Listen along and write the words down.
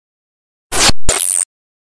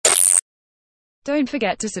Don't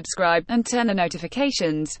forget to subscribe, and turn the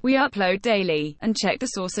notifications. We upload daily, and check the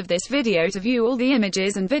source of this video to view all the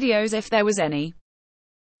images and videos if there was any.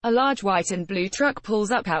 A large white and blue truck pulls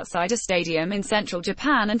up outside a stadium in central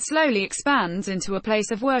Japan and slowly expands into a place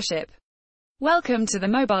of worship. Welcome to the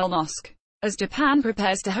mobile mosque. As Japan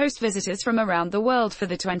prepares to host visitors from around the world for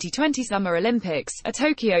the 2020 Summer Olympics, a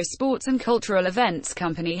Tokyo sports and cultural events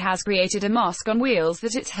company has created a mosque on wheels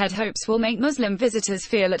that its head hopes will make Muslim visitors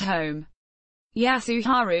feel at home.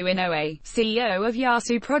 Yasuharu Inoue, CEO of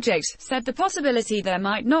Yasu Project, said the possibility there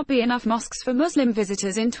might not be enough mosques for Muslim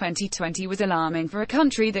visitors in 2020 was alarming for a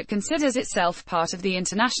country that considers itself part of the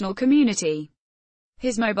international community.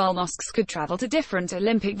 His mobile mosques could travel to different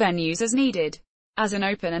Olympic venues as needed. As an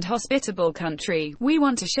open and hospitable country, we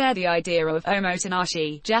want to share the idea of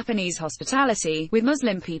omotenashi, Japanese hospitality, with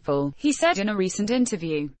Muslim people, he said in a recent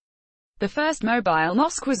interview. The first mobile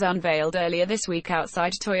mosque was unveiled earlier this week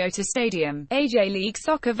outside Toyota Stadium, a J-League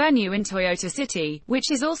soccer venue in Toyota City,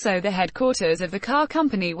 which is also the headquarters of the car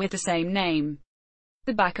company with the same name.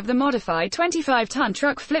 The back of the modified 25-ton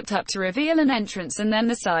truck flipped up to reveal an entrance and then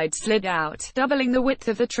the side slid out, doubling the width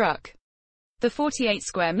of the truck. The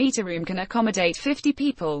 48-square-meter room can accommodate 50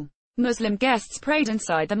 people. Muslim guests prayed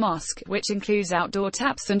inside the mosque, which includes outdoor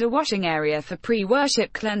taps and a washing area for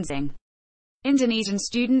pre-worship cleansing. Indonesian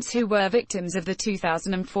students who were victims of the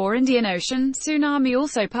 2004 Indian Ocean tsunami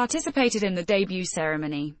also participated in the debut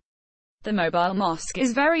ceremony. The mobile mosque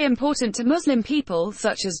is very important to Muslim people,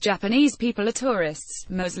 such as Japanese people are tourists.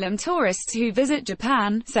 Muslim tourists who visit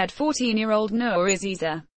Japan, said 14-year-old Nur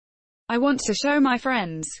Aziza. I want to show my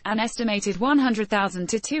friends. An estimated 100,000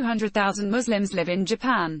 to 200,000 Muslims live in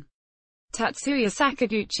Japan. Tatsuya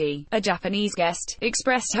Sakaguchi, a Japanese guest,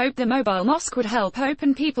 expressed hope the mobile mosque would help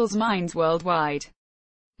open people's minds worldwide.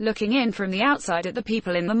 Looking in from the outside at the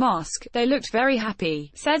people in the mosque, they looked very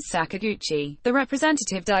happy, said Sakaguchi, the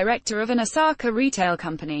representative director of an Osaka retail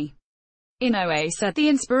company. Inoue said the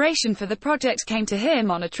inspiration for the project came to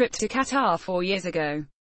him on a trip to Qatar 4 years ago.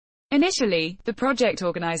 Initially, the project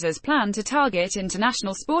organizers planned to target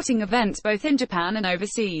international sporting events both in Japan and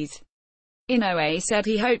overseas. Inoue said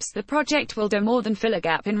he hopes the project will do more than fill a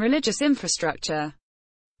gap in religious infrastructure.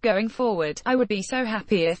 Going forward, I would be so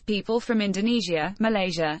happy if people from Indonesia,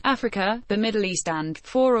 Malaysia, Africa, the Middle East and,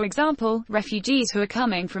 for example, refugees who are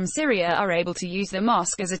coming from Syria are able to use the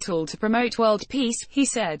mosque as a tool to promote world peace, he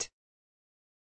said.